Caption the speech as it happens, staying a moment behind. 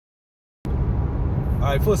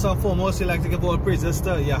Alright, first and foremost, we'd like to give all praises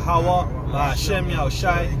to Yahweh, Hashem,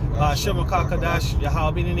 Yahushai, Hashem, Kakadash,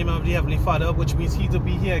 Yahweh in the name of the Heavenly Father, which means He to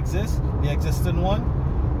be, He exists, the existing one.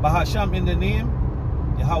 Bahasham in the name,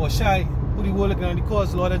 Yahweh Shai, who the world looking the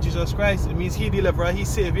cause, Lord and Jesus Christ. It means He deliverer, He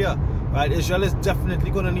savior. Right? Israel is definitely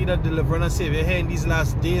going to need a deliverer and a savior here in these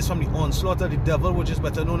last days from the onslaught of the devil, which is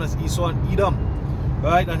better known as Esau and Edom.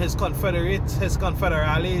 Right? And his confederates, his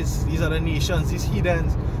confederates, these are the nations, these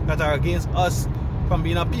heathens that are against us from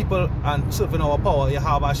being a people and serving our power,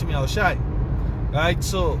 Yahweh Hashem Yahushai. Right?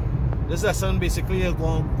 So this lesson basically is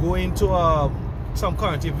going to go into some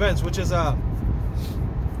current events, which is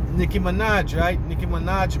Nicki Minaj, right? Nicki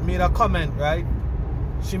Minaj made a comment, right?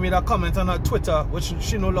 She made a comment on her Twitter, which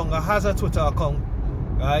she no longer has a Twitter account,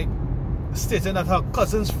 right? Stating that her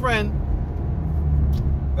cousin's friend,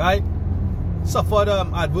 right, suffered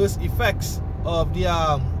adverse effects of the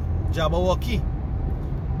Jabberwocky,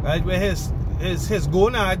 right, where his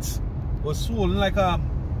gonads was swollen like a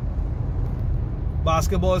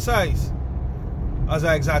basketball size, as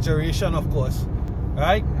an exaggeration, of course,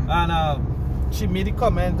 right? And she made a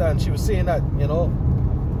comment and she was saying that, you know,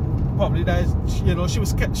 probably that is, you know, she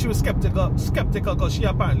was skeptical because she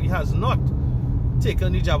apparently has not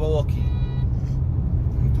taken the Jabberwocky,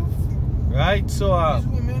 right? So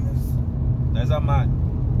there's a man.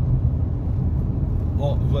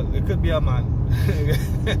 Oh, well, it could be a man.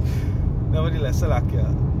 Nevertheless, I like it.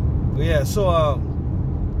 But yeah, so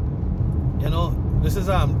you know, this is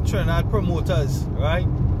Trinidad Promoters, right?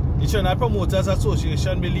 The Trinidad Promoters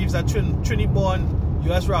Association believes that Trini-born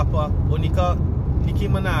US rapper Nicki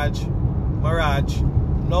Minaj,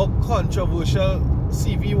 now controversial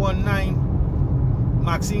CV19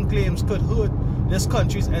 Maxine claims could hurt this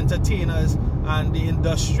country's entertainers and the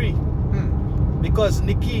industry. Because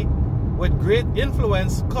Nicki, with great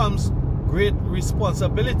influence comes great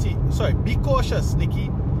responsibility. Sorry, be cautious,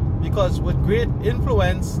 Nicki, because with great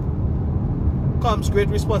influence comes great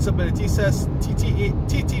responsibility, says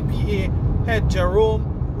TTPA head Jerome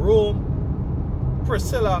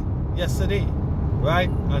Priscilla yesterday, right?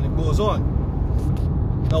 And it goes on.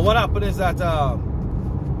 Now what happened is that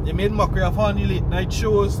they made mockery of her on the late night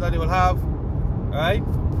shows that they will have, right?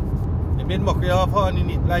 They made mockery of her on the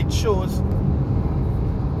late night shows,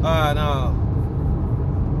 and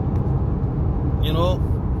you know,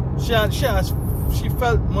 she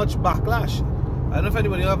felt much backlash. I don't know if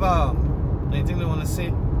anybody have anything they want to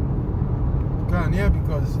say. Yeah,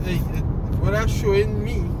 because hey, what I'm showing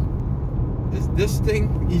me is this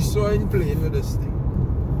thing he saw in playing with this thing.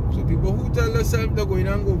 So people who tell themselves they're going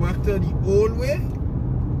and go back to the old way,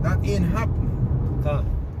 that ain't happening.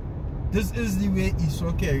 This is the way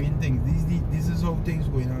Esau carrying things. This is how things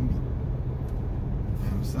going to be.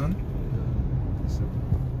 You understand?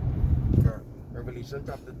 Revelation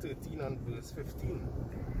chapter 13 and verse 15.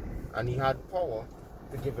 And he had power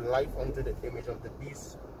to give life unto the image of the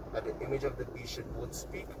beast, that the image of the beast should both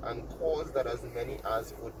speak and cause that as many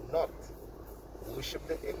as would not worship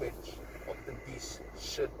the image of the beast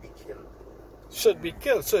should be killed. Should be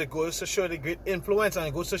killed. So it goes to show the great influence, and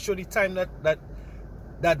it goes to show the time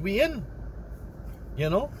that we in. You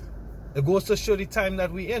know? It goes to show the time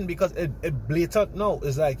that we in, because it blatant now.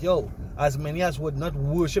 It's like, yo, as many as would not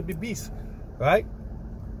worship the beast. Right?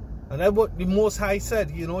 And that's what the Most High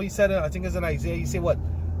said. You know, he said, I think it's in Isaiah, he said what?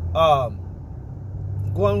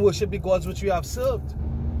 Go and worship the gods which we have served.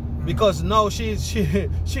 Because now she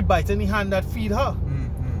biting the hand that feed her.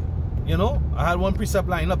 You know, I had one precept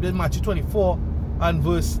line up in Matthew 24 and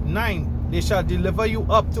verse 9. They shall deliver you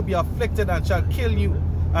up to be afflicted and shall kill you,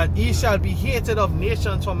 and ye shall be hated of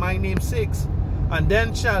nations for my name's sakes. And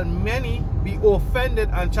then shall many be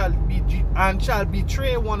offended and shall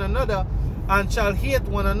betray one another and shall hate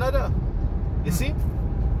one another. You see?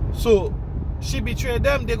 So she betrayed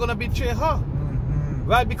them, they're gonna betray her.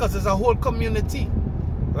 Right? Because there's a whole community.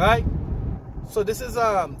 Right? So this is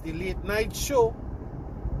the late night show,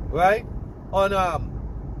 right? On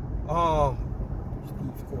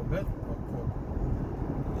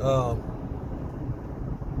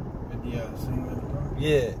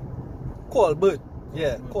yeah, Colbert.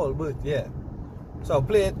 Yeah, Colbert, yeah. So I'll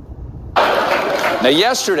play it. Now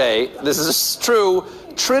yesterday, this is true,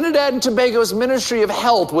 Trinidad and Tobago's Ministry of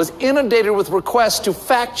Health was inundated with requests to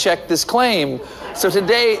fact-check this claim. So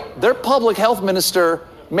today, their public health minister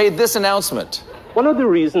made this announcement. One of the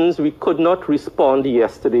reasons we could not respond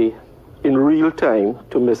yesterday in real time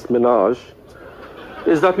to Ms. Minaj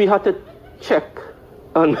is that we had to check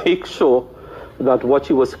and make sure that what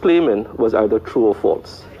she was claiming was either true or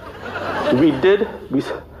false.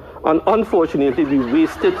 And unfortunately, we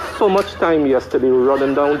wasted so much time yesterday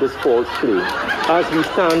running down this false claim. As we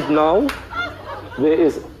stand now, There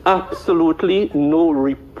is absolutely no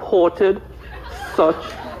reported such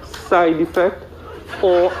side effect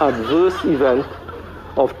or adverse event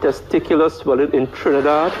of testicular swelling in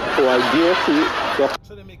Trinidad, or I dare say.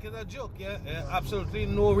 So they make it a joke, yeah? Absolutely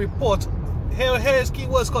no report. Here's key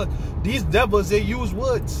words, called these devils, they use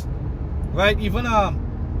words, right? Even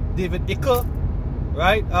David Icke,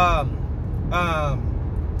 right?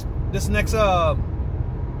 This next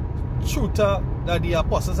shooter that the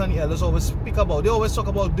apostles and the elders always speak about. They always talk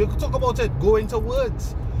about it, go into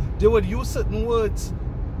words. They would use certain words,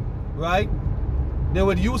 right? They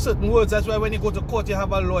would use certain words. That's why when you go to court, you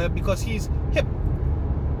have a lawyer, because he's hip.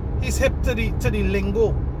 He's hip to the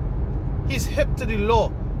lingo. He's hip to the law,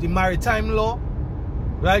 the maritime law,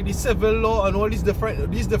 right? The civil law and all these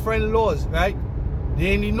different laws, right?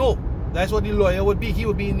 They in the know. That's what the lawyer would be. He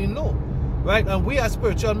would be in the know, right? And we as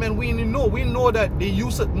spiritual men, we in the know. We know that they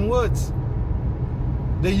use certain words.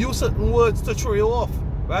 They use certain words to throw you off,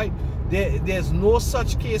 right? There's no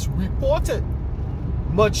such case reported.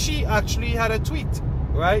 But she actually had a tweet,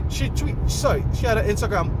 right? She had an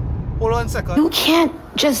Instagram. Hold on a second. You can't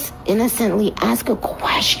just innocently ask a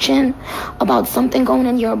question about something going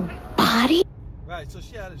in your body. Right. So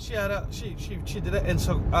she did an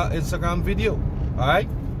Instagram video. All right.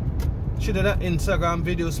 She did an Instagram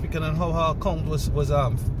video speaking on how her account was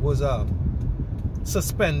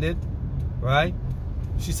suspended, right?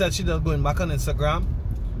 She said she's not going back on Instagram,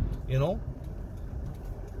 you know.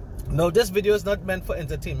 Now this video is not meant for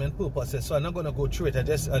entertainment purposes, so I'm not gonna go through it. I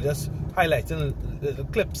just highlighting the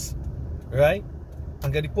clips, right?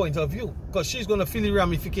 And get the point of view, because she's gonna feel the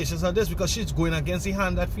ramifications of this, because she's going against the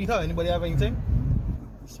hand that feed her. Anybody have anything?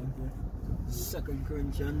 2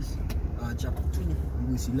 Corinthians chapter 2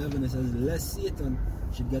 verse 11, it says, lest Satan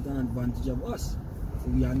should get an advantage of us, for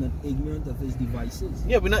we are not ignorant of his devices.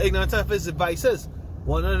 Yeah, we're not ignorant of his devices.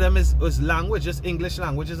 One of them is language. Just English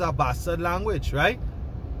language is a bastard language, right?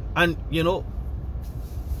 And you know,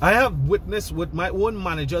 I have witnessed with my own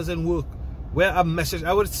managers in work where a message,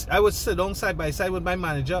 I would sit down side by side with my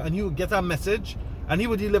manager, and he would get a message and he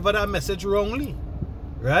would deliver that message wrongly,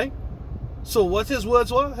 right? So what his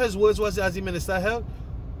words were? His words was, as the minister held,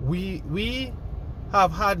 we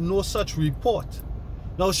have had no such report.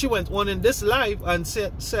 Now she went on in this live and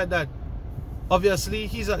said that obviously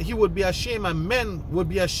he would be ashamed, and men would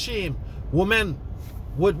be ashamed. Women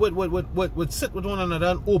would sit with one another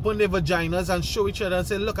and open their vaginas and show each other and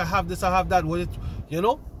say, look, I have this, I have that, you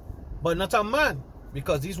know. But not a man,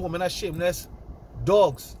 because these women are shameless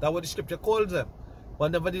dogs. That's what the scripture calls them.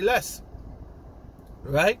 But nevertheless,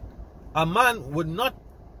 right, a man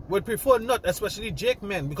would prefer not, especially Jake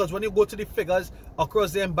men, because when you go to the figures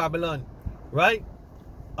across there in Babylon, right,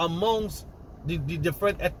 amongst the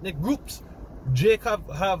different ethnic groups, Jake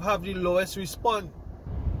have the lowest response,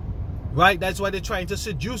 right? That's why they're trying to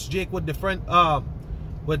seduce Jake with different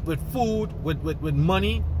with food, with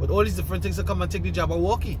money, with all these different things to come and take the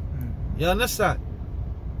Jabberwocky. You understand,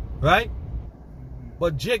 right?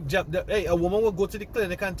 But Jake, hey, a woman will go to the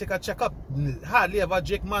clinic and take a checkup. Hardly ever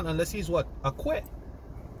Jake man, unless he's what, a queer.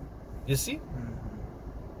 You see?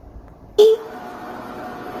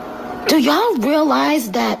 Do y'all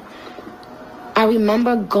realize that I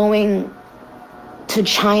remember going to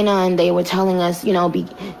China and they were telling us, you know,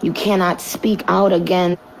 you cannot speak out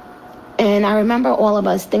again. And I remember all of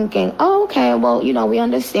us thinking, oh, okay, well, you know, we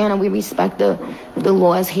understand and we respect the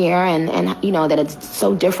laws here and you know, that it's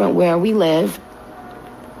so different where we live.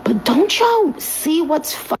 But don't y'all see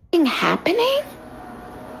what's fucking happening?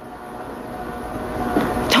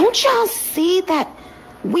 Don't y'all see that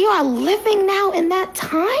we are living now in that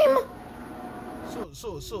time?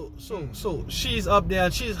 So she's up there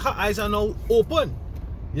and her eyes are now open.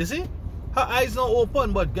 You see? Her eyes now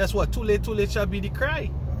open, but guess what? Too late shall be the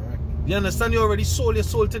cry. You understand? You already sold your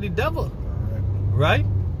soul to the devil. Right?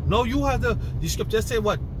 Now you have the scriptures say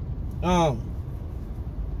what? The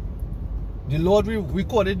Lord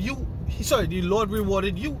recorded you. Sorry, the Lord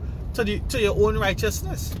rewarded you to your own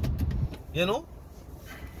righteousness. You know?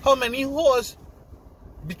 How many whores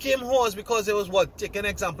became whores because it was what? Take an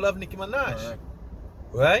example of Nicki Minaj.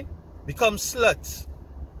 Right? Become sluts.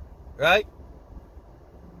 Right?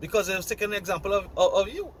 Because it was taking an example of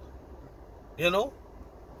you. You know?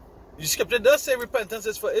 The scripture does say repentance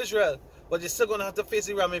is for Israel, but you're still going to have to face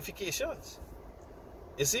the ramifications.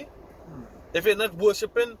 You see? If you're not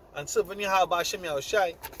worshipping and serving Yahweh Hashem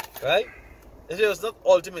Yahushai, right? If it was not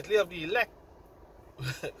ultimately of the elect.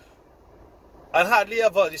 And hardly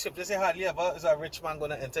ever, the scripture say hardly ever is a rich man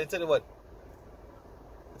going to enter into the what?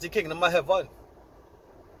 The kingdom of heaven.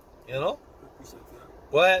 You know?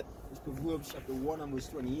 Go ahead. It's Proverbs chapter 1 and verse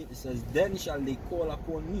 28. It says, then shall they call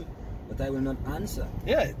upon me, but I will not answer.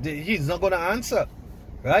 Yeah, he's not going to answer.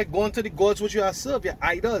 Right? Going to the gods which you have served, your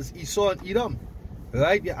idols, Esau and Edom.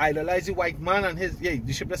 Right? You idolize the white man and his, yeah,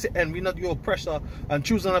 the scripture say, envy not your oppressor and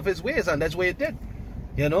choose none of his ways, and that's what you did.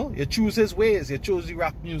 You know, you choose his ways, you chose the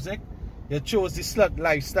rap music, you chose the slut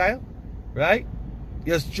lifestyle, right?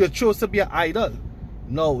 You chose to be an idol.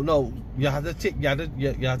 No, you have to take, you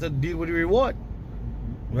have to deal with the reward.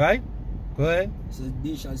 Right? Go ahead. It says,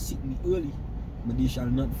 they shall seek me early, but they shall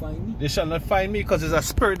not find me. They shall not find me, because there's a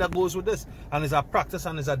spirit that goes with this, and there's a practice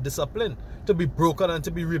and there's a discipline to be broken and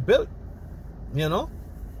to be rebuilt. You know?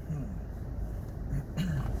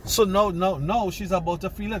 So no, she's about to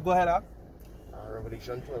feel it. Go ahead, Ak.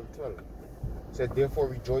 Revelation 12:12 said, therefore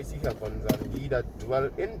rejoice ye heavens, and ye that dwell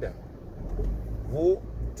in them. Woe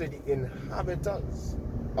to the inhabitants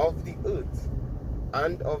of the earth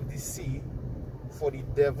and of the sea, for the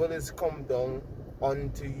devil is come down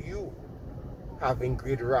unto you, having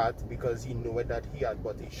great wrath, because he knoweth that he had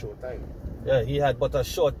but a short time. Yeah, he had but a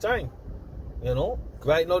short time. You know?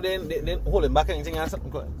 Right now, they hold him back. Anything else?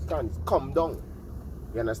 Can't come down.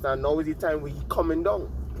 You understand? Now is the time where he coming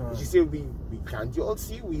down. She say, we can't you all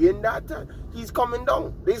see? We in that time. He's coming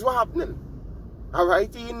down. This is what happening.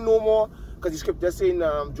 Alright? He ain't no more, because the scripture saying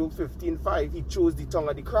Job 15:5, he chose the tongue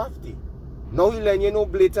of the crafty. Now he letting you know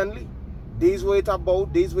blatantly. This way it's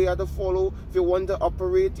about, this way you have to follow. If you want to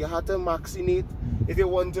operate, you have to vaccinate. If you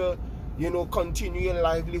want to, you know, continue your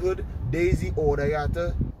livelihood, there is the order you have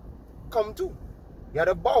to come to. You have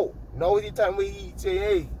to bow. Now is the time where he say,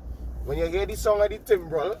 hey, when you hear the song of the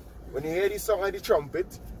timbrel, when you hear the song of the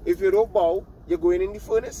trumpet, if you don't bow, you're going in the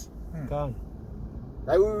furnace. Come.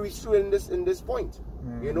 That we reach to in this point.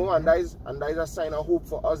 You know, and that is a sign of hope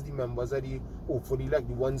for us, the members of the, hopefully like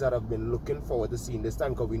the ones that have been looking forward to seeing this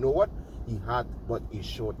time, because we know what? He had but a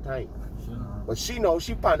short time. But she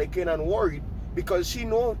panicking and worried, because she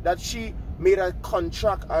know that she made a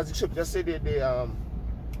contract, as the scripture said,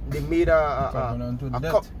 they made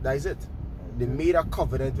that is it. They made a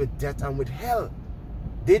covenant with death and with hell.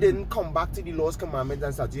 They didn't come back to the Lord's commandments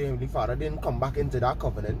and start to Heavenly Father. They didn't come back into that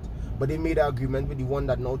covenant, but they made an agreement with the one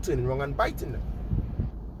that now turning wrong and biting them.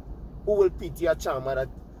 Who will pity a charmer that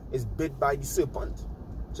is bit by the serpent?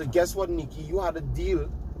 So guess what, Nikki? You had a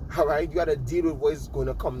deal, alright? You had a deal with what is going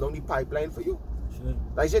to come down the pipeline for you. Sure.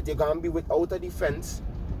 Like it, you're going to be without a defense,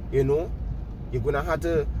 you know? You're going to have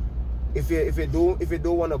to, if you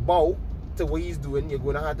don't want to bow to what he's doing, you're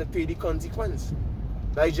going to have to pay the consequence.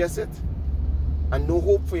 That's just it. And no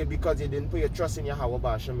hope for you, because you didn't put your trust in Yahweh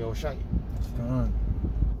Basham Yahushai.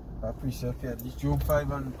 I appreciate that. This Job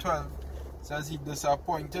 5:12 says he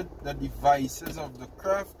disappointed the devices of the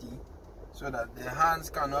crafty, so that their hands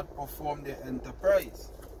cannot perform their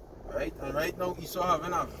enterprise. Right? And right now Esau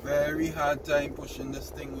having a very hard time pushing this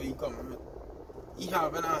thing where he coming with. He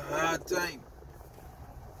having a hard time.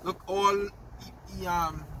 Look, all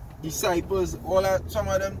disciples, some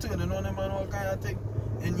of them turning on him and all kind of thing.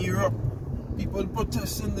 In Europe, people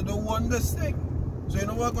protesting, they don't want this thing. So you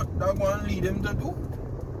know what that going to lead them to do?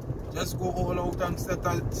 Just go all out and set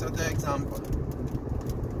an example.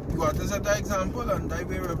 You got to set an example, and that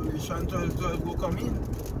way Revelation 12 will come in.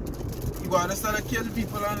 You got to start to kill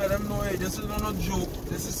people and let them know, hey, this is not a joke,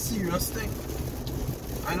 this is a serious thing.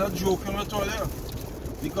 I'm not joking at all here.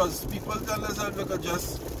 Because people tell themselves they could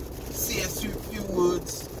just say a few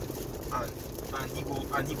words and he go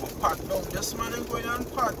pat down. This man ain't going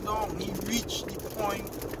and pat down. He reached the point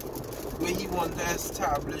where he want to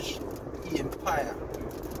establish the empire.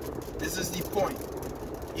 This is the point.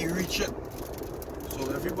 He reached it.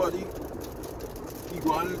 So everybody, he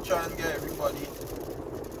go and try and get everybody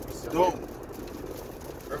down.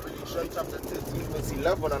 Revelation chapter 13 verse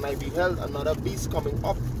 11, and I beheld another beast coming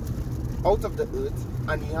up out of the earth,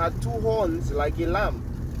 and he had 2 horns like a lamb.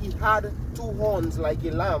 He had 2 horns like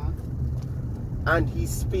a lamb, and he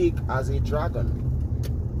spake as a dragon.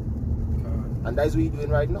 And that's what he's doing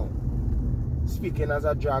right now. Speaking as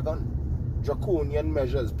a dragon. Draconian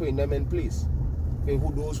measures, putting them in place.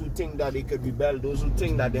 Those who think that they could rebel, those who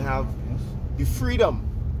think that they have the freedom.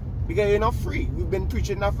 Because you're not free. We've been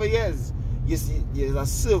preaching that for years. You see, you're a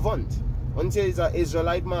servant. Until he's an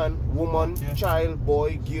Israelite man, woman, child,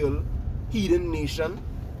 boy, girl, heathen nation,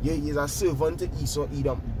 he's a servant to Esau,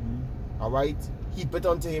 Edom. Alright? Heap it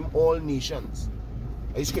unto him all nations.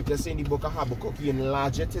 The scripture says in the book of Habakkuk, he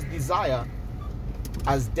enlargeth his desire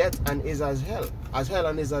as death and is as hell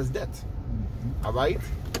and is as death. Alright?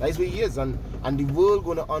 That's what he is, and the world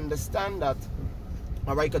gonna understand that.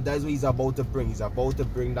 Alright, because that's what he's about to bring. He's about to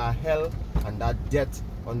bring that hell and that death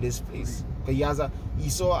on this place. Because he has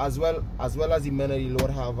Esau as well as the men of the Lord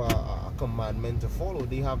have a commandment to follow.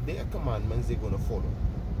 They have their commandments they're gonna follow.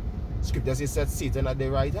 Scripture says set Satan at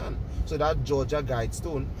their right hand. So that Georgia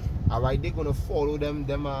Guidestone, alright, they're gonna follow them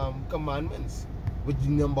commandments. But the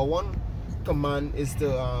number one command is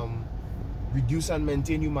to reduce and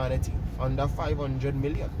maintain humanity under 500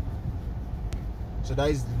 million. So that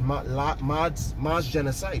is mass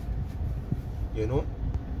genocide, you know.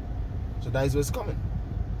 So that is what's coming.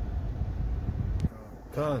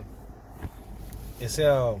 Khan, they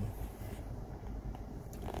say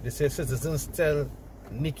citizens tell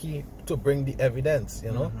NICKI to bring the evidence,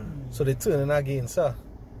 you know. So they turn in against her,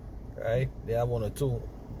 right? They have one or two.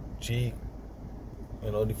 G,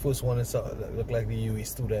 you know, the first one is look like the UE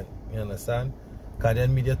student, you understand?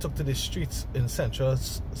 Guardian media took to the streets in Central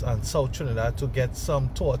and South Trinidad to get some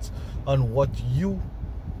thoughts on what you,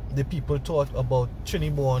 the people, thought about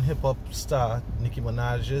Trini-born hip-hop star Nicki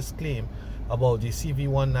Minaj's claim about the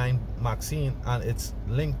CV19 vaccine and its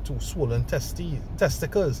link to swollen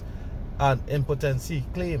testicles and impotency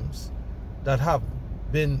claims that have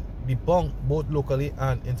been debunked both locally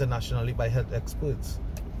and internationally by health experts.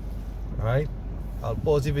 Alright, I'll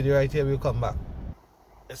pause the video right here, we'll come back.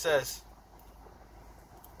 It says,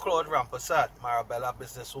 Claude Rampersad, Marabella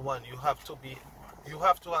businesswoman, you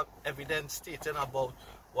have to have evidence stating about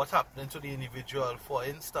what happened to the individual. For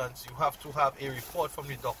instance, you have to have a report from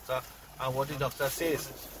the doctor, and what the doctor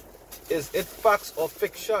says. Is it facts or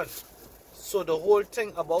fiction? So the whole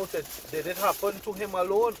thing about it, did it happen to him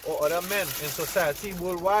alone or other men in society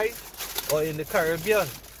worldwide or in the Caribbean?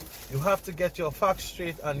 You have to get your facts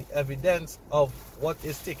straight and evidence of what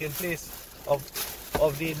is taking place of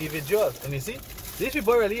the individual. And you see, these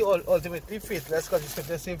people are really ultimately faithless, because the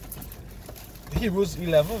scripture says Hebrews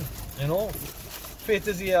 11, you know, faith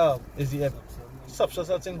is the substance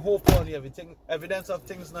of things hoped for, the everything, evidence of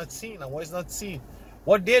things not seen. And what is not seen,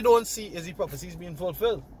 what they don't see is the prophecies being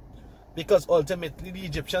fulfilled. Because ultimately the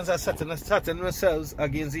Egyptians are setting themselves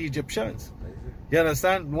against the Egyptians. You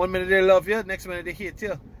understand? One minute they love you, next minute they hate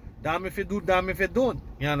you. Damn if you do, damn if you don't.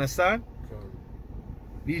 You understand?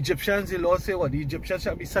 The Egyptians, the Lord say what? The Egyptians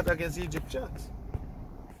shall be set against the Egyptians.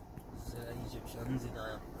 Egyptians in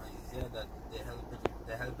Isaiah that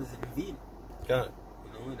the help is revealed. Yeah.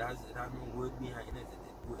 You know, it has no word behind it.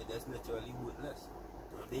 That's literally wordless.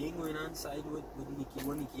 You know, they ain't going on side with NICKI,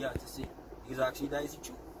 what NICKI had to say. Because actually that is the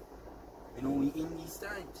truth. You know, we in these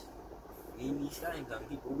times. And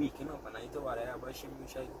people waking up, and I thought what I have about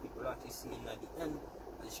people actually seeing at the end.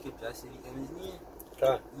 The scripture says the end is near.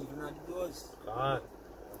 God. Even at the doors. God.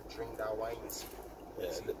 Drink that wine. Yeah.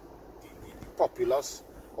 The populace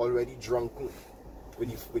already drunken with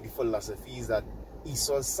the philosophies that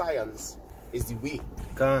Esau's science is the way.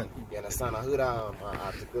 God. You understand? I heard an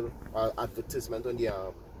article, advertisement on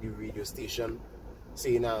the radio station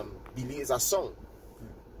saying, believe is a song.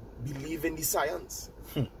 Believe in the science.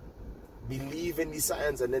 Believe in the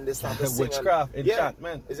science, and then they start to sing. Witchcraft,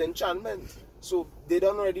 enchantment. Yeah, it's enchantment. So they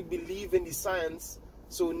don't already believe in the science,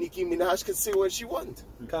 so Nicki Minaj can say what she wants.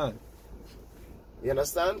 Can't. You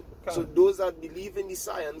understand? Can't. So those that believe in the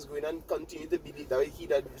science go in and continue to believe that he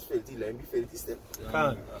that is filthy, let him be filthy still.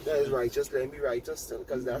 Can't. That is righteous, let him be righteous still.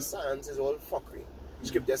 Because their science is all fuckery.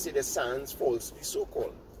 Scripture say the science falsely so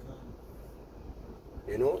called.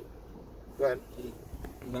 You know? Go ahead.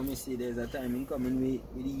 Let me say there's a time in coming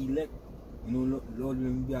with the elect. You know, Lord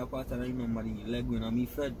will be a part of the number, the elect going to be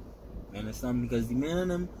fed. You understand? Because the men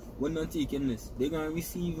and them were not taking this. They're gonna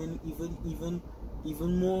receive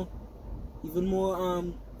even more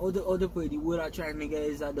other part. The word I'm trying to get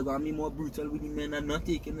is that they're gonna be more brutal with the men that not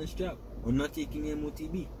taking this job or not taking the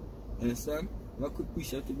MOTB. You understand? What could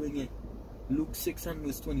push out to bring it? Luke 6 and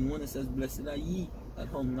verse 21, it says, blessed are ye that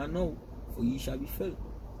hunger now, for ye shall be filled.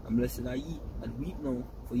 And blessed are ye that weep now,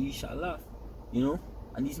 for ye shall laugh. You know?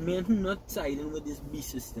 And these men who not siding with this beast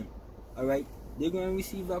system, alright, they're going to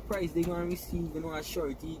receive a price, they're going to receive, you know, a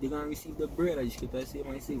surety, they're going to receive the bread, as the scripture say,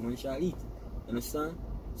 might say, one shall eat. Understand?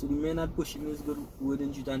 So the men not pushing this good word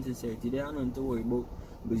and truth and sincerity, they are nothing to worry about.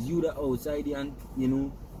 Because you the outside and, you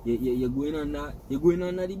know, you're going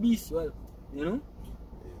under the beast, well, you know?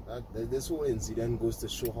 This whole incident goes to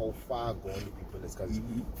show how far gone the people is. Because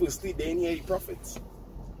firstly, they didn't hear the prophets.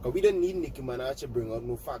 Because we didn't need Nicki Minaj to bring out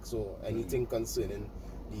no facts or anything concerning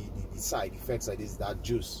the side effects of that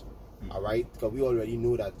juice. Alright? Because we already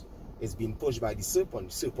know that it's been pushed by the serpent.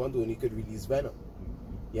 The serpent only could release venom.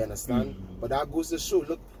 You understand? But that goes to show,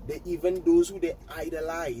 look, even those who they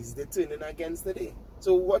idolize, they're turning against the day.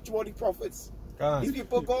 So watch more the prophets. These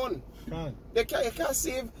people gone. They can't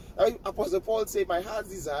save. Apostle Paul said, my heart's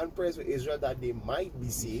desire and prayers for Israel that they might be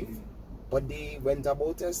saved. But they went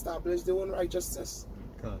about to establish their own righteousness.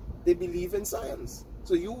 They believe in science.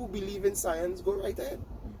 So you who believe in science, go right ahead.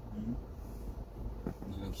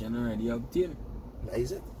 Election already obtained. That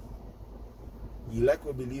is it. The elect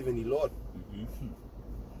will believe in the Lord.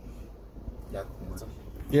 That's all.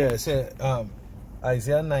 Yeah, say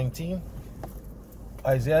Isaiah 19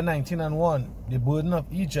 and 1. The burden of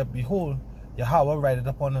Egypt, behold, Yahweh rideth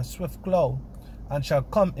upon a swift cloud, and shall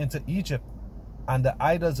come into Egypt, and the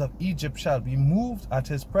idols of Egypt shall be moved at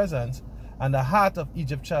his presence, and the heart of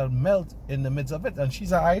Egypt shall melt in the midst of it. And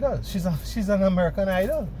she's an idol. She's an American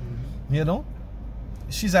idol. You know?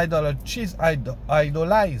 She's idolized.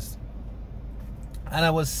 And I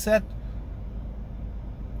was set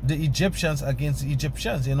the Egyptians against the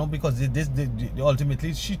Egyptians, you know, because they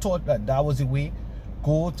ultimately she thought that was the way.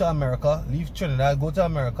 Go to America, leave Trinidad, go to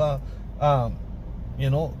America, you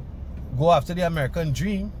know, go after the American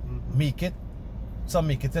dream, make it. Some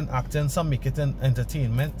make it in acting, some make it in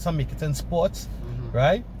entertainment, some make it in sports,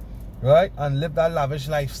 right? Right? And live that lavish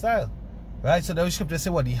lifestyle, right? So the scripture say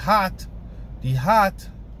what? The heart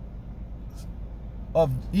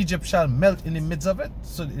of Egypt shall melt in the midst of it.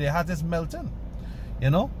 So the heart is melting, you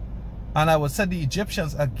know? And I will set the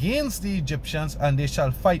Egyptians against the Egyptians, and they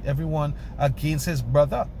shall fight everyone against his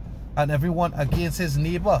brother, and everyone against his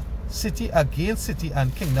neighbor, city against city,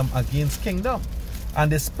 and kingdom against kingdom. And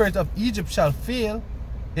the spirit of Egypt shall fail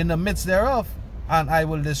in the midst thereof, and I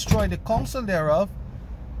will destroy the counsel thereof,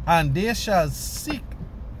 and they shall seek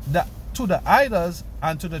to the idols,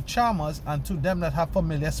 and to the charmers, and to them that have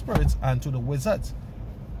familiar spirits, and to the wizards.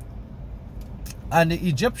 And the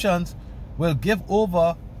Egyptians will give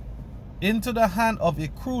over into the hand of a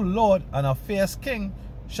cruel lord, and a fierce king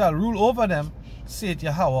shall rule over them, saith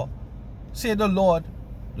Yahweh, say the Lord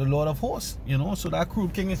of hosts. You know, so that cruel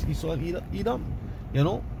king is Esau and Edom. You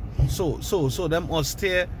know, so them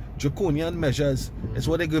austere draconian measures is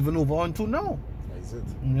what they're giving over onto now. Is it?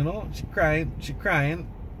 You know, she crying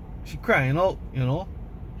out, you know.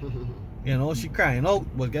 You know, she crying out,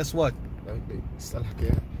 but guess what?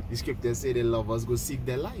 The scriptures say the lovers go seek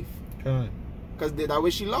their life. Because that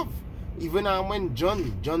way she loved. Even when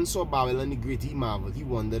John saw Babylon the Great, he marveled. He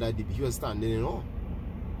wondered that he was standing in awe.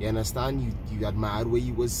 You understand? You admired what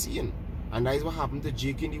he was seeing. And that is what happened to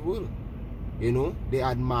Jake in the world. You know, they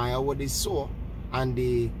admire what they saw, and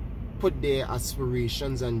they put their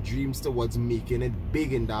aspirations and dreams towards making it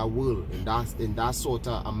big in that world, in that sort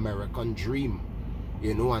of American dream.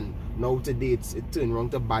 You know, and now today it turned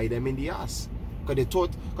around to bite them in the ass. Because they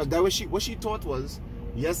thought, because that was what she thought was,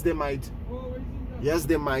 yes, they might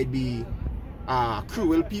be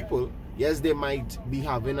cruel people. Yes, they might be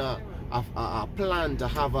having a plan to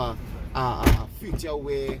have a future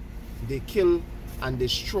where they kill and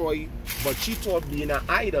destroy, but she thought being an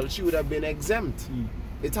idol she would have been exempt.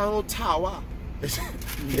 It's no tower. It's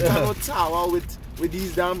no tower with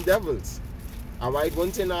these damn devils. Alright,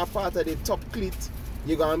 once in a part of the top clit,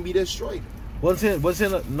 you're gonna be destroyed. Once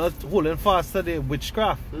in not holding fast to the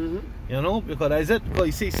witchcraft. You know, because I said, because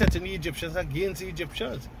you see setting the Egyptians against the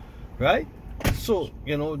Egyptians, right? So,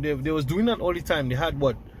 you know, they was doing that all the time. They had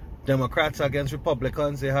what? Democrats against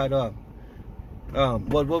Republicans. They had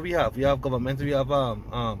what we have? We have government, we have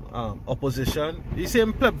opposition. You see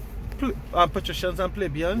patricians and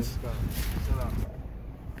plebeians.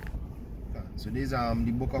 So this is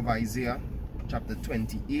the book of Isaiah, chapter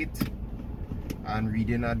 28, and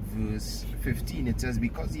reading at verse 15. It says,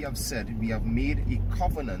 because ye have said, we have made a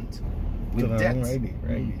covenant with death,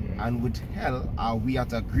 and with hell are we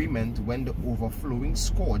at agreement, when the overflowing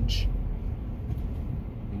scourge,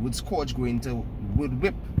 the wood scourge go into wood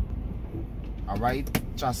whip. Alright,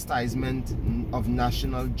 chastisement of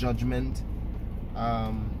national judgment,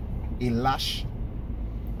 a lash,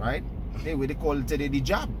 right? They call it today the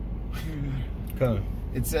jab. Okay.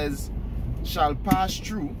 It says, shall pass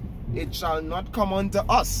through, it shall not come unto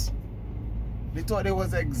us. They thought it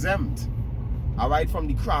was exempt, alright, from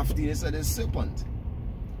the craftiness of the serpent.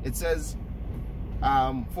 It says,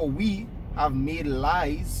 for we have made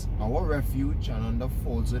lies our refuge, and under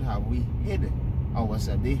falsehood have we hid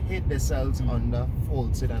ourselves. They hid themselves under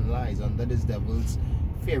falsehood and lies, under this devil's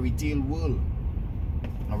fairy tale world.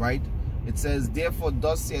 Alright? It says, therefore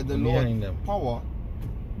thus saith the Lord power,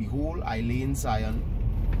 behold, I lay in Zion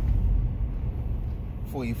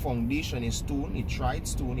for a foundation, a stone, a tried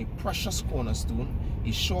stone, a precious cornerstone,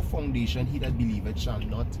 a sure foundation, he that believeth shall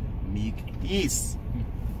not make haste.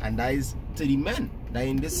 And that is to the men that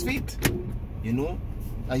in this faith. You know,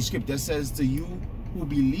 as scripture says, to you who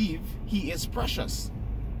believe, he is precious.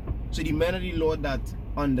 So the men of the Lord that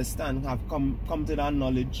understand have come to that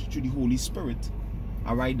knowledge through the Holy Spirit.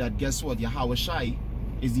 Alright, that guess what? Yahweh Shai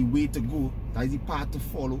is the way to go. That is the path to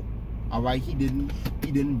follow. Alright, he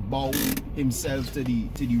didn't bow himself to the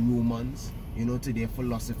Romans, you know, to their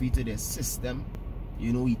philosophy, to their system.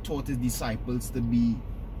 You know, he taught his disciples to be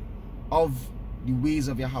of the ways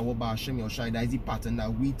of Yahweh Ba'ashem Yahushai. That is the pattern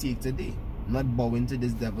that we take today. Not bowing to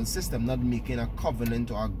this devil's system, not making a covenant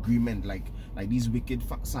or agreement like these wicked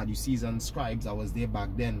Sadducees and scribes that was there back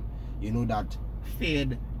then, you know, that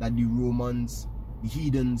feared that the Romans, the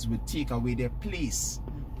heathens, would take away their place.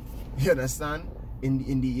 You understand? In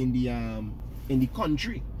the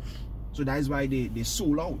country. So that is why they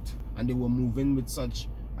sold out, and they were moving with such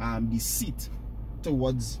deceit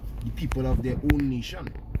towards the people of their own nation.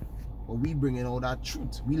 But we bringing all that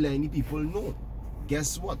truth. We letting the people know.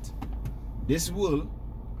 Guess what? This world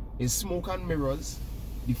is smoke and mirrors.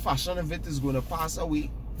 The fashion of it is going to pass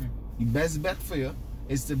away. The best bet for you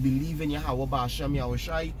is to believe in Yahweh Ba'ashem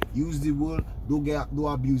Yahushai. Use the word. Don't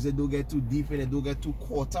abuse it. Don't get too deep in it. Don't get too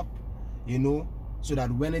caught up. You know, so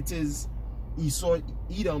that when it is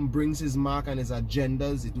Edom brings his mark and his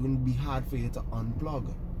agendas, it wouldn't be hard for you to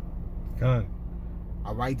unplug. God.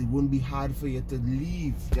 Alright, it wouldn't be hard for you to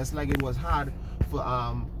leave, just like it was hard for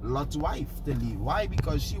Lot's wife to leave. Why?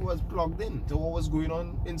 Because she was plugged in to what was going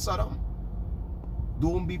on in Sodom.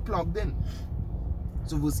 Don't be plugged in.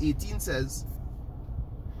 So verse 18 says,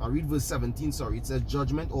 I'll read verse 17, sorry. It says,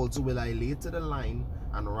 judgment also will I lay to the line,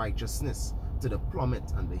 and righteousness to the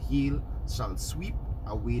plummet, and the hail shall sweep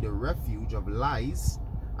away the refuge of lies,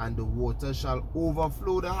 and the water shall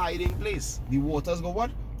overflow the hiding place. The waters go what?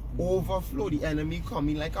 Overflow. The enemy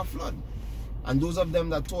coming like a flood. And those of them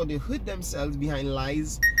that thought they hid themselves behind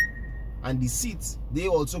lies and deceit, they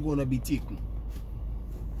also going to be taken.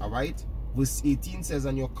 Alright? Verse 18 says,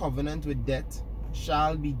 and your covenant with death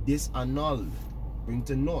shall be disannulled, bring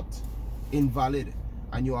to naught, invalid,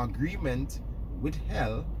 and your agreement with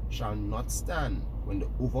hell shall not stand. When the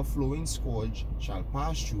overflowing scourge shall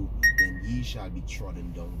pass through, then ye shall be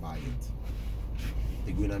trodden down by it.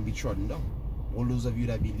 They're going to be trodden down. All those of you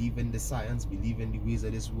that believe in the science, believe in the ways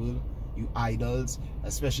of this world, you idols,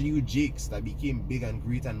 especially you jakes that became big and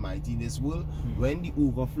great and mighty in this world, when the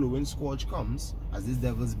overflowing scourge comes, as this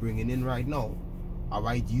devil's bringing in right now,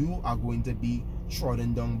 alright, you are going to be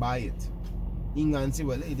trodden down by it. You can say,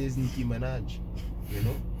 well, hey, there's Nicki Minaj, you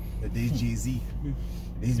know, there's Jay-Z,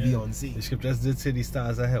 there's Beyonce. The scriptures did say the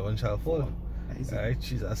stars of heaven shall fall. Right?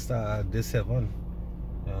 She's a star of this heaven.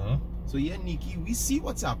 So yeah, Nikki, we see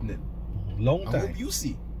what's happening. Long time. I hope you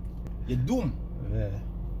see. You're doomed. Yeah.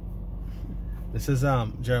 This is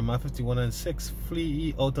Jeremiah 51:6. Flee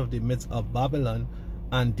ye out of the midst of Babylon,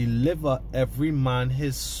 and deliver every man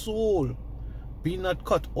his soul. Be not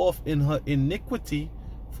cut off in her iniquity,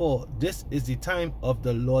 for this is the time of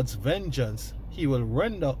the Lord's vengeance. He will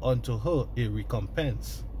render unto her a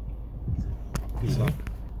recompense. Payback.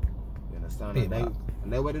 You understand? Payback.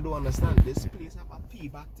 And that's what they don't understand. This place have a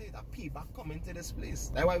payback to it. A payback coming to this place.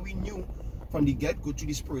 That's why we knew from the get-go through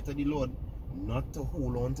the Spirit of the Lord not to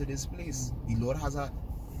hold on to this place. The Lord has an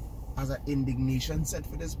indignation set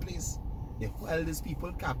for this place. They held his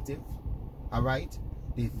people captive. Alright?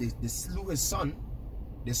 They slew his son.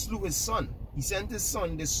 They slew his son. He sent his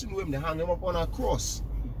son. They slew him. They hung him up on a cross.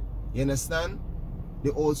 You understand? They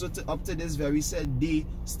also, up to this very said day,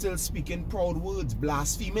 still speaking proud words,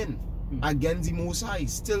 blaspheming against the Most High,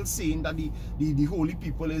 still saying that the holy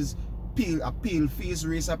people is a pale-faced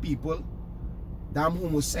race of people, damn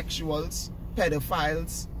homosexuals,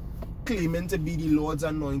 pedophiles, claiming to be the Lord's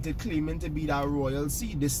anointed, claiming to be that royal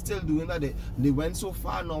seed. They're still doing that. They went so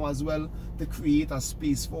far now as well to create a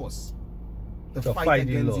space force to fight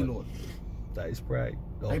against the Lord. That is pride.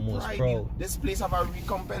 Almost proud. This place have a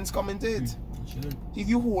recompense coming to it. If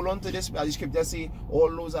you hold on to this, as the scripture say,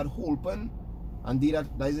 all those that holpen, and that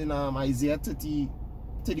is in Isaiah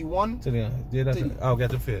 31. I'll get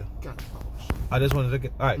the fear. I just wanted to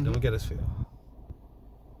get. Alright, let me get this fear.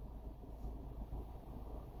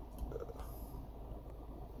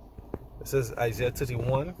 It says Isaiah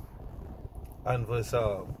 31 and verse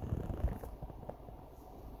I'll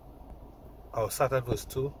start at verse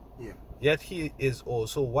 2. Yeah. Yet he is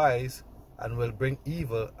also wise, and will bring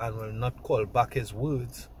evil, and will not call back his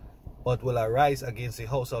words, but will arise against the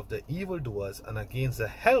house of the evildoers, and against the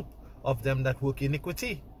help of them that work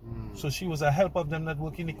iniquity. So she was a help of them that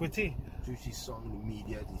work iniquity. So she saw in the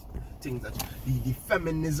media the things that the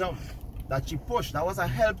feminism that she pushed, that was a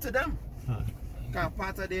help to them.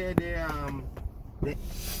 Part of their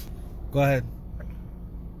Go ahead.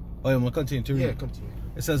 Oh, I'm gonna continue to read. Yeah, continue.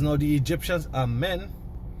 It says, now the Egyptians are men,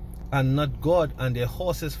 and not God, and their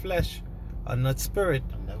horse is flesh, and not spirit.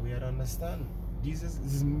 And that we have to understand. Jesus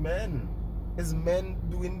is men. It's men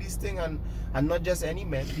doing this thing, and not just any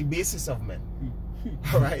men, the basis of men.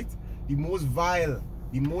 Alright? The most vile,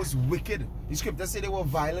 the most wicked. The scripture say they were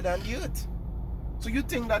viler than the earth. So you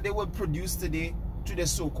think that they will produce today through their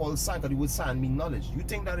so-called science, because the word science means knowledge. You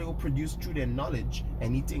think that they will produce through their knowledge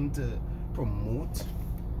anything to promote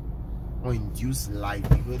or induce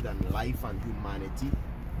livelihood and life and humanity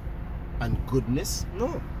and goodness?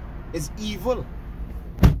 No, it's evil.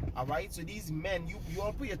 Alright, so these men, you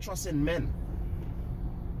all put your trust in men.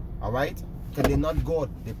 Alright, because they're not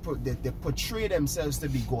God. They portray themselves to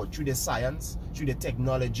be God through the science, through the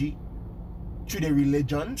technology, through the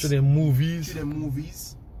religions, through the movies,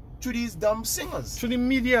 through these dumb singers, through the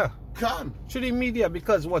media. Through the media,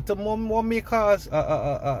 because what the more make us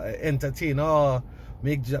entertainer, or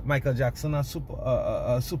make Michael Jackson a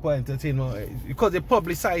super entertainer, because they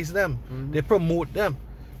publicize them, they promote them,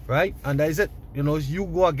 right? And that is it. You know, you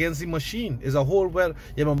go against the machine. It's a whole well.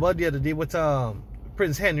 You remember the other day with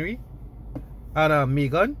Prince Henry and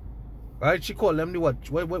Meghan, right? She called them the what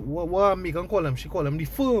Meghan called them? She called them the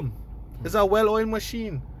firm. It's a well-oiled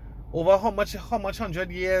machine. Over how much 100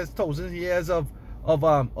 years, 1,000 years of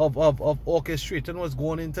orchestrating was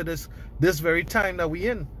going into this very time that we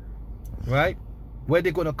in, right? Where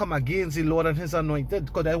they're gonna come against the Lord and His anointed,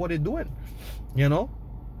 because that's what they're doing. You know,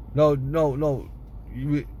 no.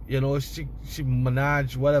 You know, she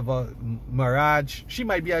Minaj, whatever, Mirage, she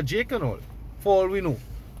might be a Jake and all, for all we know.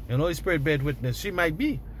 You know, Spirit bear witness, she might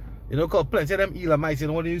be. You know, because plenty of them Elamites, you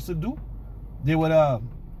know what they used to do? They would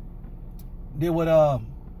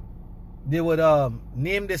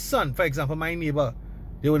name the son. For example, my neighbor,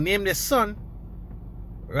 they would name the son,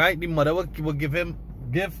 right? The mother would give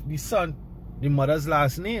the son the mother's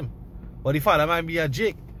last name, but the father might be a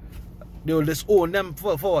Jake. They will just own them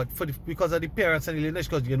because of the parents and the lineage,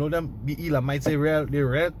 because you know them, the Elamites, they're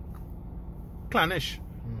real clannish.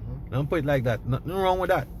 Don't put it like that. Nothing wrong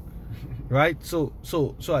with that. Right? So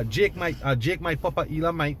a Jake might pop a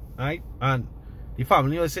Elamite, right? And the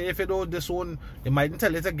family will say, if you don't disown, they mightn't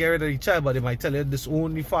tell you to get rid of the child, but they might tell you to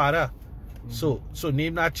disown the father. So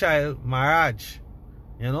name that child Maraj.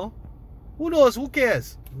 You know? Who knows? Who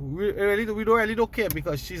cares? We don't care,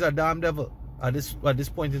 because she's a damn devil at this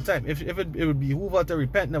point in time. If it would behoove her to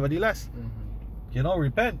repent, nevertheless. You know,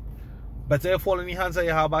 repent. Better fall in the hands of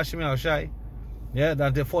Yahweh Shem Yahushai, yeah,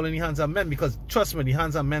 than to fall in the hands of men, because trust me, the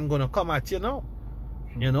hands of men gonna come at you now.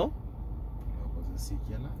 You know?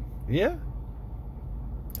 Yeah.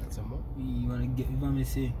 You wanna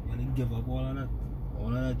give up all of that.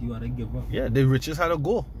 All of that you wanna give up. Yeah, the riches had to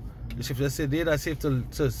go. The scripture say, they that save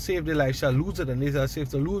to save their life shall lose it, and they that save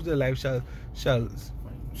to lose their life shall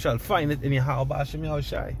find it in Yahweh Shem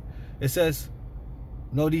Yahushai. It says,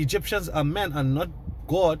 now the Egyptians are men and not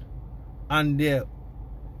God, and their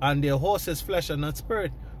horses flesh and not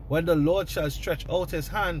spirit. When the Lord shall stretch out his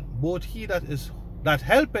hand, both he that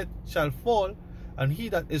helpeth shall fall, and he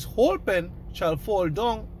that is holpen shall fall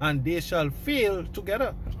down, and they shall fail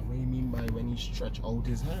together. What do you mean by when he stretch out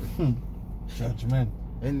his hand? Judgment.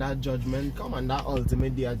 When that judgment come, and that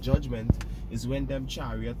ultimate day of judgment is when them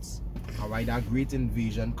chariots, alright, that great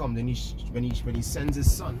invasion come. Then when he sends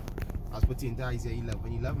his son, as pertaining to Isaiah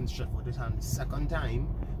 11:11, stretch out his hand the second time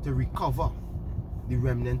to recover the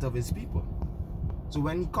remnant of his people. So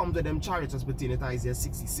when he comes with them chariots, as pertaining to Isaiah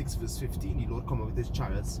 66:15, the Lord come with his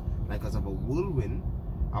chariots like as of a whirlwind.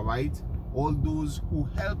 Alright, all those who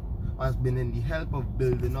has been in the help of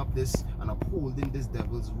building up this and upholding this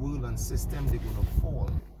devil's rule and system, they're going to fall.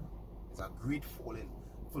 It's a great falling,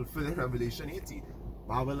 fulfilling Revelation 18.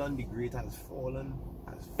 Babylon the Great has fallen.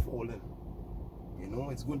 You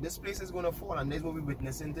know, it's good. This place is going to fall, and that's what we're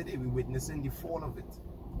witnessing today. We're witnessing the fall of it.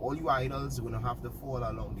 All you idols are going to have to fall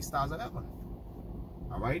along the stars of heaven.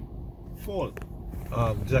 Alright? Fall.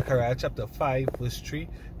 Zechariah chapter 5 verse 3.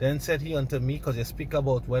 Then said he unto me, because you speak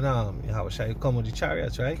about when how shall you come with the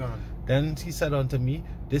chariots, right? Then he said unto me,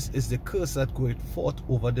 this is the curse that goeth forth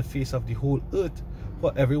over the face of the whole earth,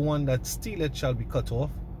 for everyone that stealeth shall be cut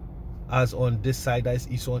off, as on this side that is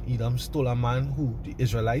Esau and Edom stole a man, who the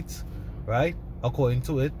Israelites, right, according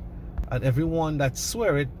to it, and everyone that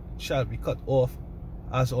sweareth shall be cut off,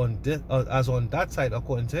 as on that side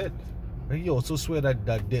according to it. He also swear that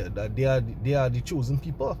they are the chosen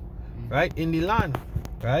people, right, in the land,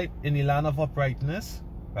 right, in the land of uprightness,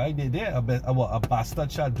 right. A bastard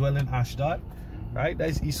shall dwell in Ashdod, right.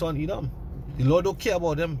 That is Esau and Edom. The Lord don't care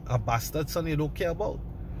about them. A bastard son you don't care about,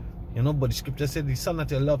 you know. But the scripture said, the son that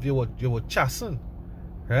you love you would chasten,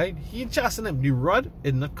 right. He ain't chastening them. The rod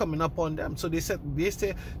is not coming upon them. So they say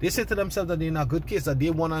to themselves that they're in a good case, that they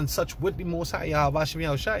want and such with the Most High Yahweh Shem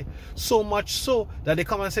Yahushai. So much so that they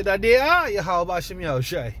come and say that they are Yahweh Shem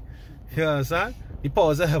Yahushai. You understand? The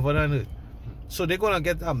powers of heaven and earth. So they're gonna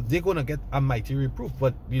get a mighty reproof.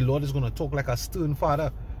 But the Lord is gonna talk like a stern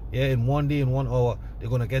father. Yeah, in one day, in 1 hour, they're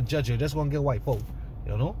gonna get judged. They're just gonna get wiped out.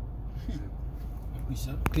 You know?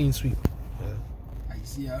 preacher. Clean sweep.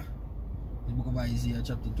 Isaiah, the book of Isaiah,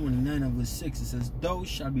 chapter 29 and verse 6, it says, Thou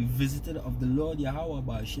shalt be visited of the Lord Yahweh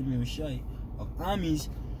by Hashem Yoshai of armies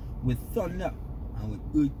with thunder and with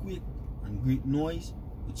earthquake and great noise,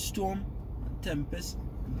 with storm and tempest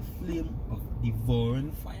and the flame of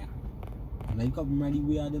devouring fire. And I come by the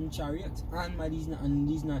way of them chariots and by these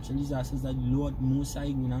natural disasters that the Lord Most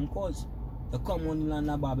High going and cause to come on the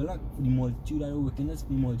land of Babylon for the multitude of the wickedness, for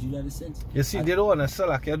the multitude of the sins. You see, they don't understand,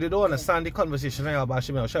 like, they don't understand the conversation about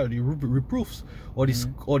Hashem Yoshai, the reproofs or the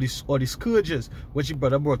scourges, which your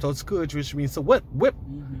brother brought out, scourge, which means to whip,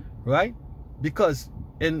 right? Because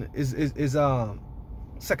in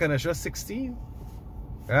Second Ezra 16,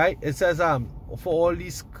 right? It says for all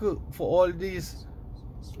these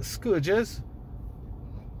scourges,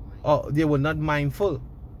 they were not mindful,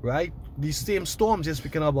 right? These same storms you're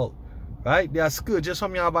speaking about, right? They are scourges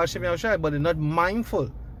from Yahweh Hashem Yahushai, but they're not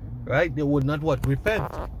mindful, right? They would not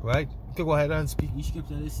repent, right? You can go ahead and speak. The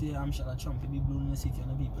scripture they say, shall a trumpet be blown in the city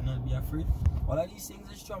and the people not be afraid. All of these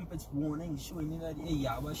things is trumpets warning, showing me that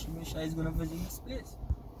Yahweh Hashem Yahushai is going to visit this place.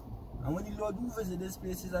 And when the Lord do visit this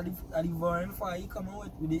place, is at the roaring fire, he come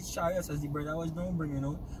out with his chariots, as the brother was now bringing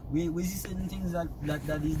out. We see certain things that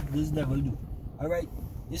this devil do. Alright?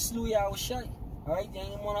 You slew Yahushai. Alright? You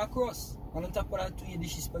hang him on a cross. And on top of that, too, you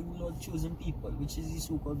disrespect the Lord's chosen people, which is the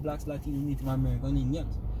so-called blacks, Latinos, Native American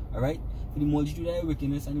Indians. Alright? For the multitude of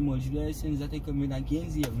wickedness and the multitude of sins that they commit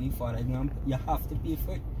against the Heavenly Father, you have to pay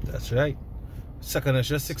for it. That's right. 2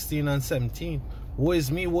 Ezra 16 and 17. Woe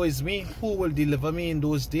is me, woe is me, who will deliver me in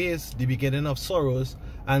those days? The beginning of sorrows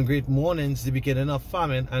and great mournings, the beginning of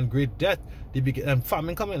famine and great death, and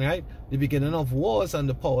famine coming, right? The beginning of wars, and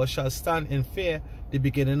the power shall stand in fear, the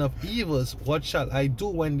beginning of evils. What shall I do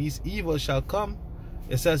when these evils shall come?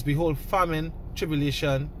 It says, behold, famine,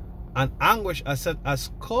 tribulation, and anguish are set as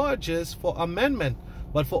scourges for amendment.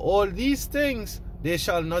 But for all these things, they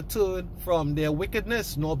shall not turn from their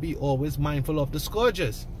wickedness, nor be always mindful of the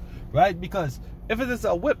scourges. Right? Because if it is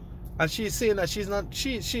a whip, and she's saying that she's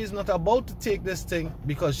not about to take this thing,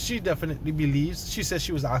 because she definitely believes, she says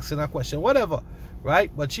she was asking a question, whatever, right?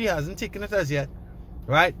 But she hasn't taken it as yet,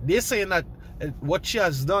 right? They're saying that what she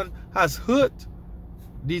has done has hurt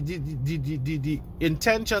the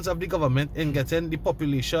intentions of the government in getting the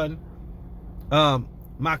population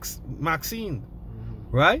vaccine,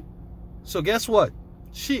 right? So guess what?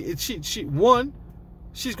 She's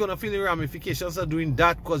gonna feel the ramifications of doing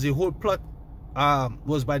that, because the whole plot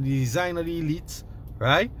was by the design of the elites,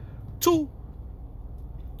 right? Two,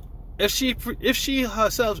 if she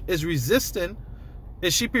herself is resisting,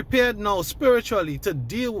 is she prepared now spiritually to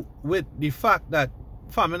deal with the fact that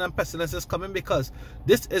famine and pestilence is coming? Because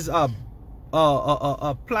this is a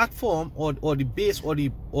platform or the base or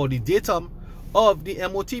the datum of the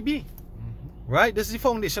MOTB, right? This is the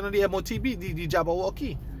foundation of the MOTB, the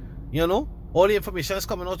Jabberwocky. You know, all the information is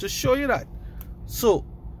coming out to show you that. So,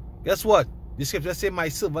 guess what? The scripture say, my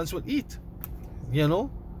servants will eat. You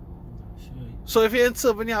know? So if you ain't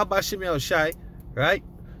serving your Hashem Yahushai, right?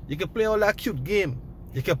 You can play all that cute game.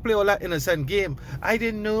 You can play all that innocent game. I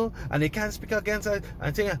didn't know, and they can't speak against it,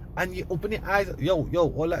 and you open your eyes. Yo,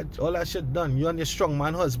 all that shit done. You and your strong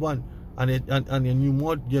man husband and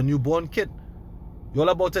your newborn kid. You're all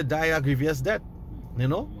about to die a grievous death. You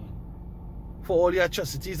know? For all the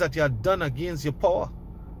atrocities that you have done against your power.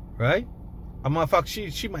 Right? As a matter of fact,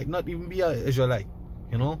 she might not even be an Israelite,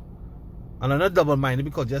 you know. And I'm not double-minded,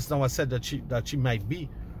 because just now I said that she might be.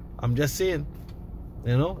 I'm just saying,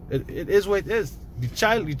 you know, it is what it is. The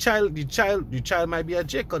child might be a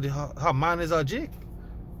Jake, or her man is a Jake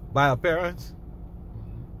by her parents.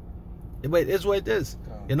 But it is what it is.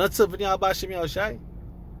 You're not serving your Hashem Yahushai,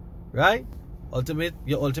 right?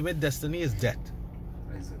 Your ultimate destiny is death.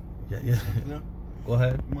 Yeah. Go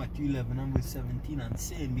ahead. Matthew 11 and verse 17 and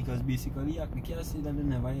saying, because basically you can't say that they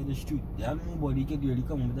never heard the truth. Nobody can really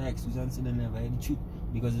come with the excuse and say they never heard the truth,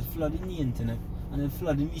 because it's flooding the internet and it's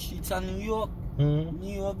flooding the streets of New York.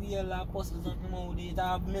 New York, we have apostles and it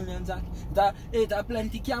have millions it have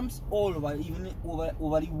plenty camps all over, even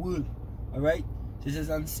over the world. Alright? So it says,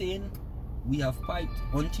 and saying, we have piped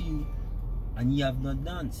unto you, and ye have not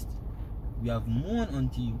danced. We have mourned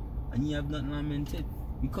unto you, and ye have not lamented.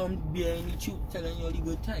 We come bearing the truth, telling you all the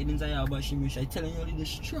good tidings of Yahweh Hashem Yahushai, telling you all the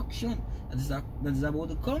destruction that is about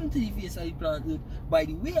to come to the face of the planet Earth by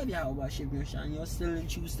the way of Yahweh Hashem Yahushai, and you're still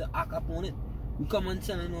choose to act upon it. We come and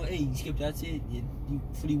tell you, hey, the scripture says,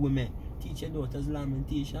 for the women, teach your daughters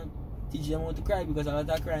lamentation, teach them how to cry, because a lot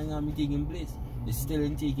of crying will be taking place. They're still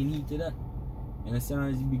taking heed to that. You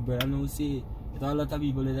understand? As the big brother now say, that a lot of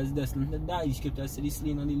people that is destined to die, the scripture says the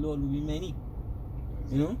slain of the Lord will be many.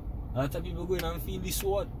 You know? A lot of people going and feel the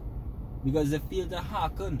sword because they feel to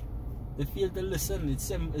hearken, they feel to listen.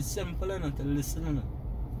 It's simple enough to listen.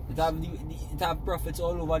 It have prophets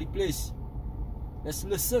all over the place. Let's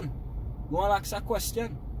listen. Go and ask a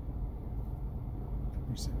question.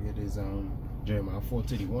 It is Jeremiah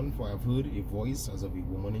 4:31. For I have heard a voice as of a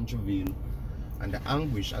woman in travail, and the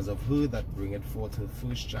anguish as of her that bringeth forth her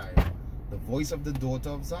first child, the voice of the daughter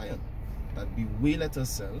of Zion, that bewaileth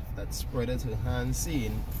herself, that spreadeth her hands,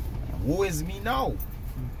 saying, Woe is me now,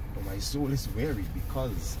 for my soul is weary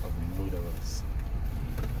because of murderers.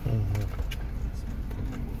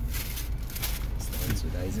 So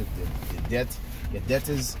that is it. The death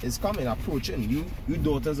is coming, approaching. You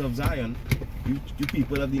daughters of Zion, you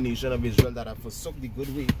people of the nation of Israel that have forsook the good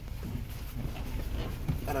way,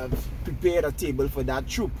 and have prepared a table for that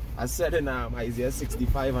troop. As said in Isaiah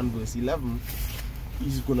 65 and verse 11,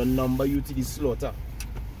 he's going to number you to the slaughter.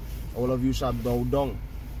 All of you shall bow down,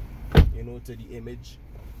 you know, to the image.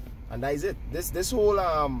 And that is it. This whole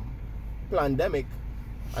pandemic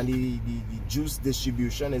and the juice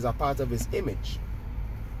distribution is a part of his image.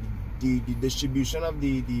 The distribution of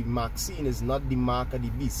the vaccine is not the mark of the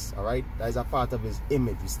beast, alright? That is a part of his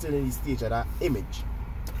image. We're still in the stage of that image.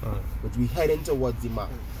 But we're heading towards the mark.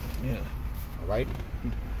 Yeah. Alright?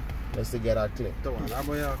 Let's to get that clear.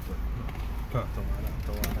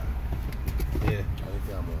 Yeah.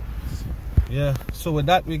 Yeah, so with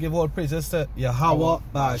that, we give all praises to Yahweh,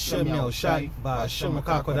 Ba'ashem Yahushai, Ba'ashem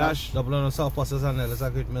Kakodash, double on South Apostles and Elders, a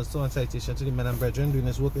great millstone and citation to the men and brethren doing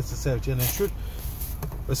this work in sincerity and in truth.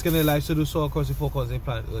 Risking their lives to do so across the four corners of the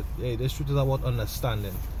planet Earth. Yeah, this truth is about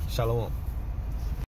understanding. Shalom.